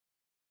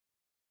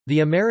The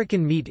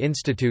American Meat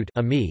Institute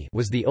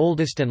was the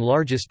oldest and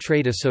largest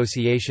trade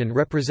association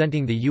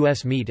representing the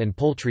U.S. meat and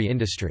poultry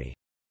industry.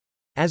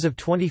 As of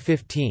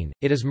 2015,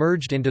 it is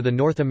merged into the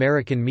North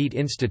American Meat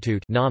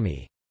Institute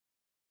 (NAMI).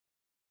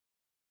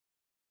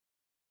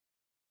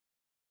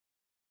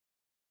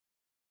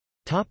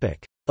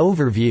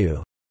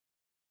 Overview.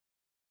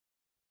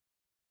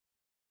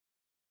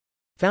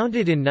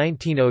 Founded in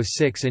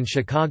 1906 in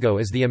Chicago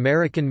as the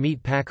American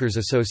Meat Packers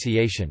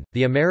Association,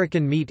 the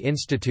American Meat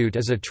Institute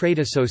is a trade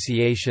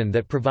association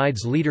that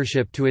provides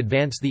leadership to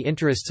advance the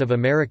interests of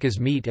America's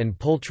meat and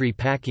poultry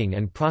packing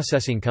and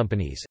processing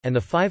companies, and the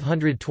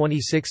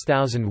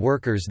 526,000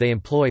 workers they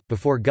employ,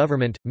 before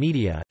government,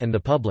 media, and the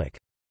public.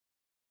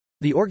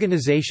 The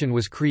organization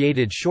was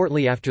created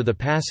shortly after the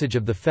passage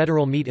of the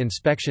Federal Meat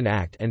Inspection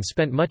Act and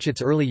spent much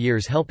its early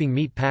years helping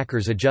meat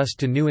packers adjust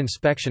to new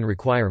inspection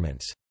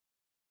requirements.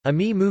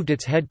 AMI moved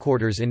its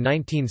headquarters in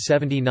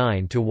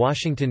 1979 to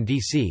Washington,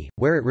 D.C.,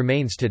 where it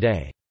remains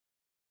today.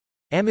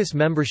 AMIS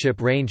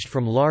membership ranged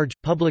from large,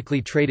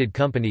 publicly traded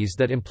companies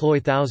that employ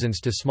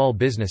thousands to small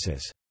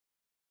businesses.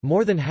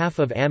 More than half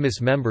of AMIS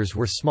members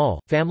were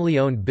small,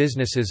 family-owned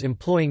businesses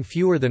employing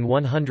fewer than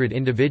 100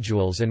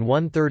 individuals and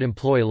one-third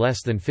employ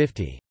less than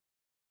 50.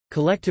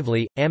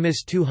 Collectively,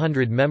 AMIS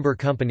 200 member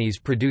companies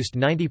produced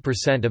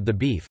 90% of the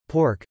beef,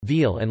 pork,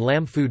 veal and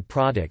lamb food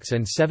products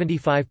and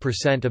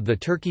 75% of the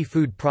turkey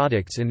food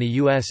products in the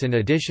U.S. In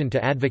addition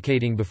to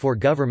advocating before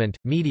government,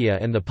 media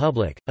and the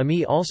public,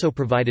 AMI also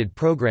provided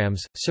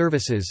programs,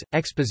 services,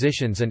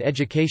 expositions and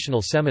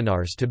educational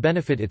seminars to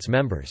benefit its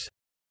members.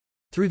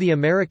 Through the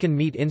American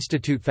Meat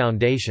Institute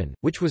Foundation,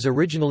 which was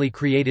originally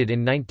created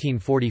in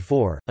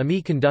 1944,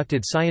 AMI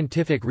conducted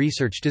scientific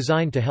research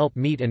designed to help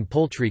meat and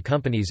poultry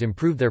companies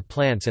improve their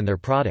plants and their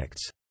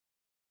products.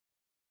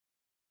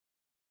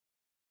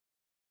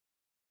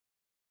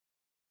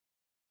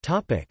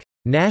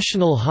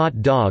 National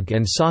Hot Dog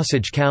and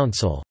Sausage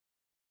Council.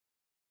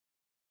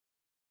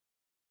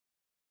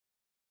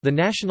 The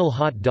National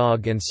Hot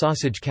Dog and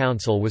Sausage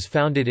Council was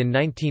founded in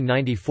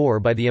 1994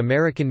 by the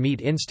American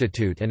Meat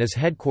Institute and is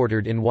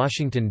headquartered in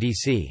Washington,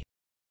 D.C.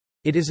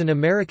 It is an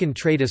American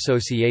trade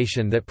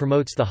association that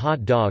promotes the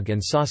hot dog and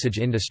sausage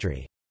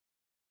industry.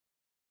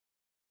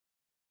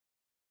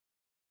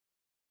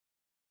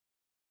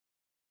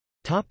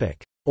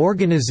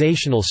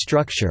 Organizational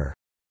structure.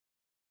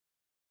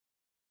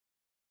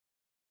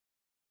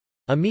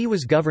 AMI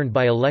was governed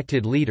by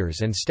elected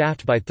leaders and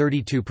staffed by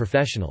 32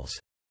 professionals.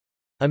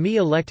 AMI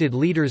elected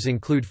leaders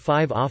include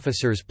 5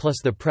 officers plus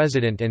the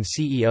president and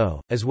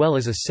CEO, as well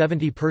as a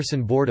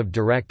 70-person board of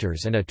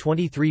directors and a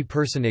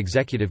 23-person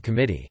executive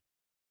committee.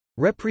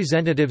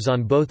 Representatives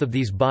on both of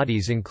these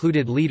bodies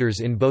included leaders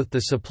in both the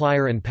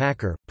supplier and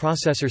packer,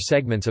 processor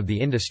segments of the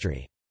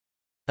industry.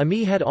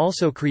 AMI had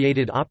also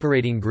created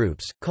operating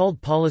groups, called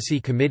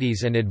policy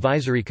committees and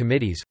advisory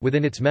committees,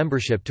 within its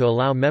membership to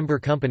allow member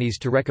companies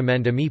to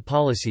recommend AMI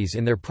policies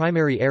in their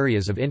primary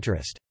areas of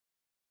interest.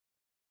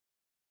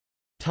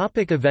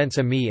 Events.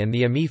 AMI and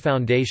the AMI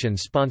Foundation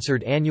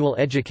sponsored annual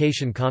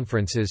education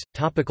conferences,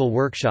 topical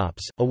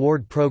workshops,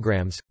 award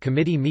programs,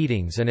 committee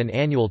meetings and an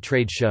annual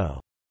trade show.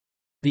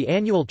 The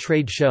annual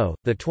trade show,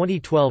 the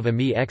 2012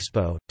 AMI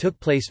Expo, took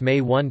place May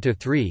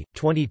 1–3,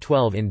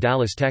 2012 in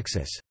Dallas,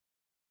 Texas.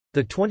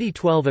 The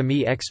 2012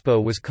 AMI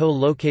Expo was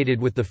co-located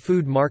with the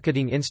Food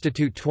Marketing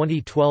Institute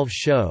 2012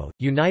 show,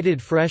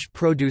 United Fresh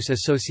Produce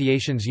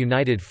Association's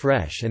United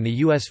Fresh and the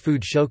U.S.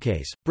 Food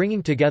Showcase,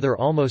 bringing together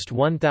almost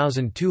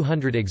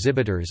 1,200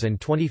 exhibitors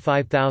and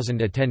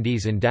 25,000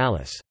 attendees in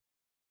Dallas.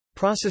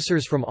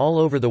 Processors from all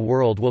over the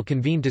world will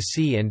convene to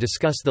see and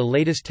discuss the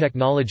latest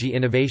technology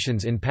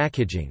innovations in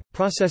packaging,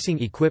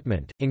 processing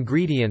equipment,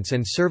 ingredients,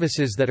 and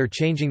services that are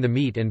changing the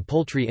meat and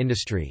poultry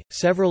industry.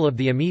 Several of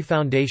the AMI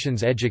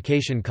Foundation's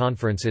education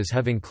conferences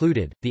have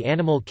included the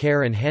Animal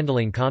Care and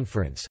Handling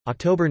Conference,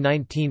 October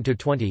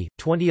 19–20,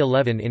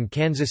 2011 in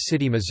Kansas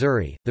City,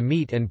 Missouri; the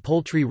Meat and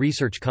Poultry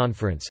Research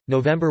Conference,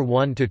 November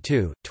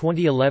 1–2,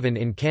 2011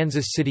 in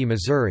Kansas City,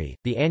 Missouri;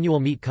 the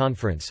Annual Meat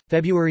Conference,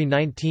 February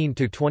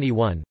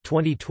 19–21,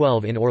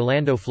 2012 in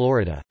Orlando,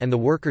 Florida; and the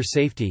Worker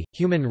Safety,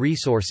 Human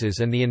Resources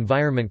and the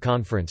Environment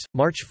Conference,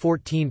 March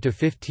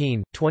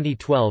 14–15,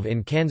 2012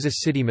 in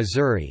Kansas City,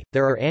 Missouri.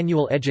 There are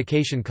annual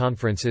education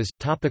conferences,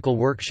 topical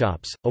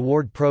workshops,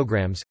 award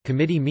programs,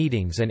 committee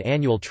meetings and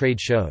annual trade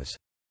shows.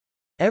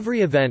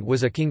 Every event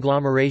was a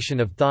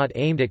conglomeration of thought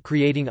aimed at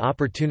creating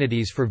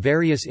opportunities for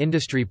various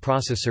industry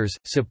processors,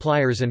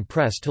 suppliers and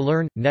press to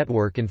learn,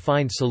 network and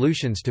find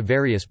solutions to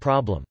various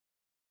problems.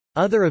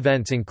 Other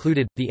events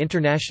included, the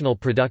International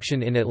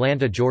Production in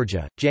Atlanta,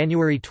 Georgia,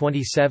 January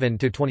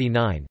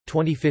 27–29,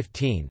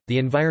 2015, the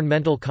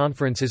Environmental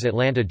Conferences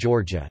Atlanta,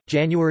 Georgia,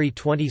 January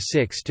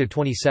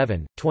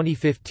 26–27,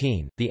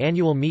 2015, the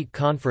Annual Meat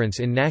Conference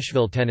in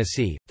Nashville,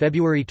 Tennessee,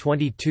 February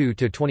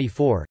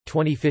 22–24,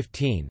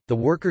 2015, the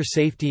Worker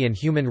Safety and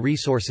Human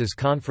Resources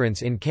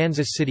Conference in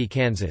Kansas City,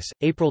 Kansas,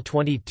 April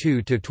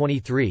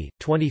 22–23,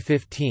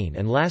 2015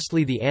 and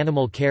lastly the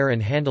Animal Care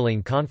and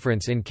Handling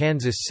Conference in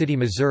Kansas City,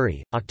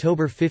 Missouri,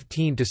 October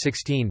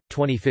 15–16,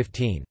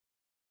 2015.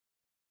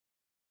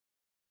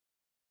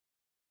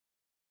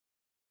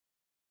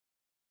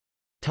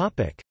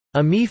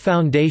 AMI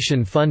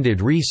Foundation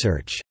funded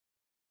research.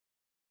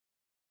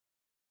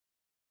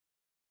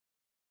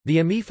 The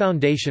AMI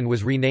Foundation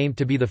was renamed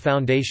to be the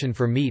Foundation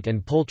for Meat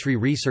and Poultry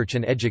Research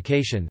and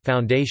Education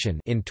Foundation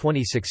in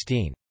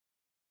 2016.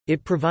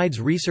 It provides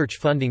research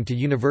funding to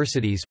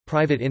universities,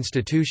 private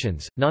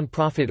institutions,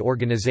 nonprofit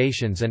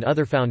organizations and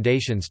other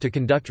foundations to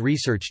conduct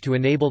research to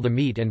enable the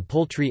meat and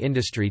poultry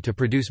industry to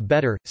produce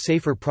better,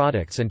 safer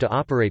products and to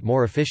operate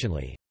more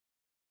efficiently.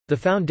 The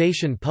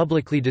foundation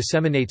publicly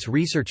disseminates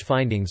research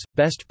findings,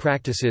 best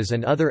practices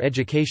and other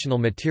educational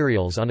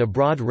materials on a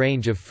broad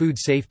range of food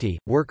safety,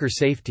 worker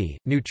safety,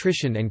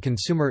 nutrition and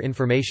consumer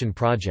information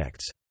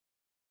projects.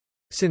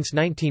 Since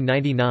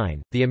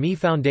 1999, the AMI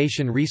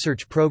Foundation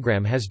Research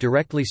Program has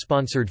directly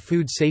sponsored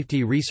food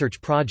safety research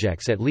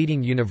projects at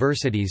leading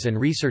universities and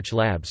research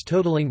labs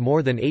totaling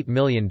more than $8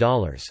 million.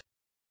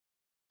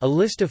 A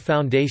list of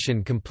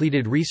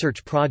foundation-completed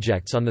research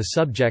projects on the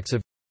subjects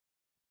of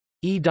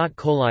E.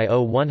 coli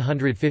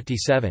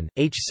O157,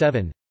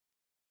 H7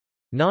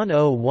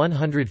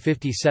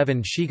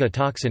 Non-O157 Shiga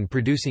toxin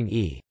producing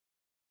E.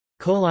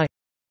 coli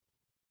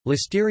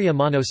Listeria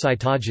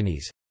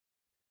monocytogenes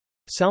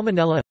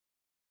Salmonella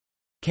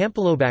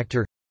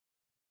Campylobacter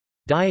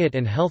Diet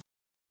and health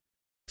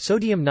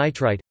Sodium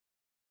nitrite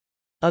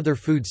Other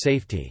food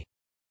safety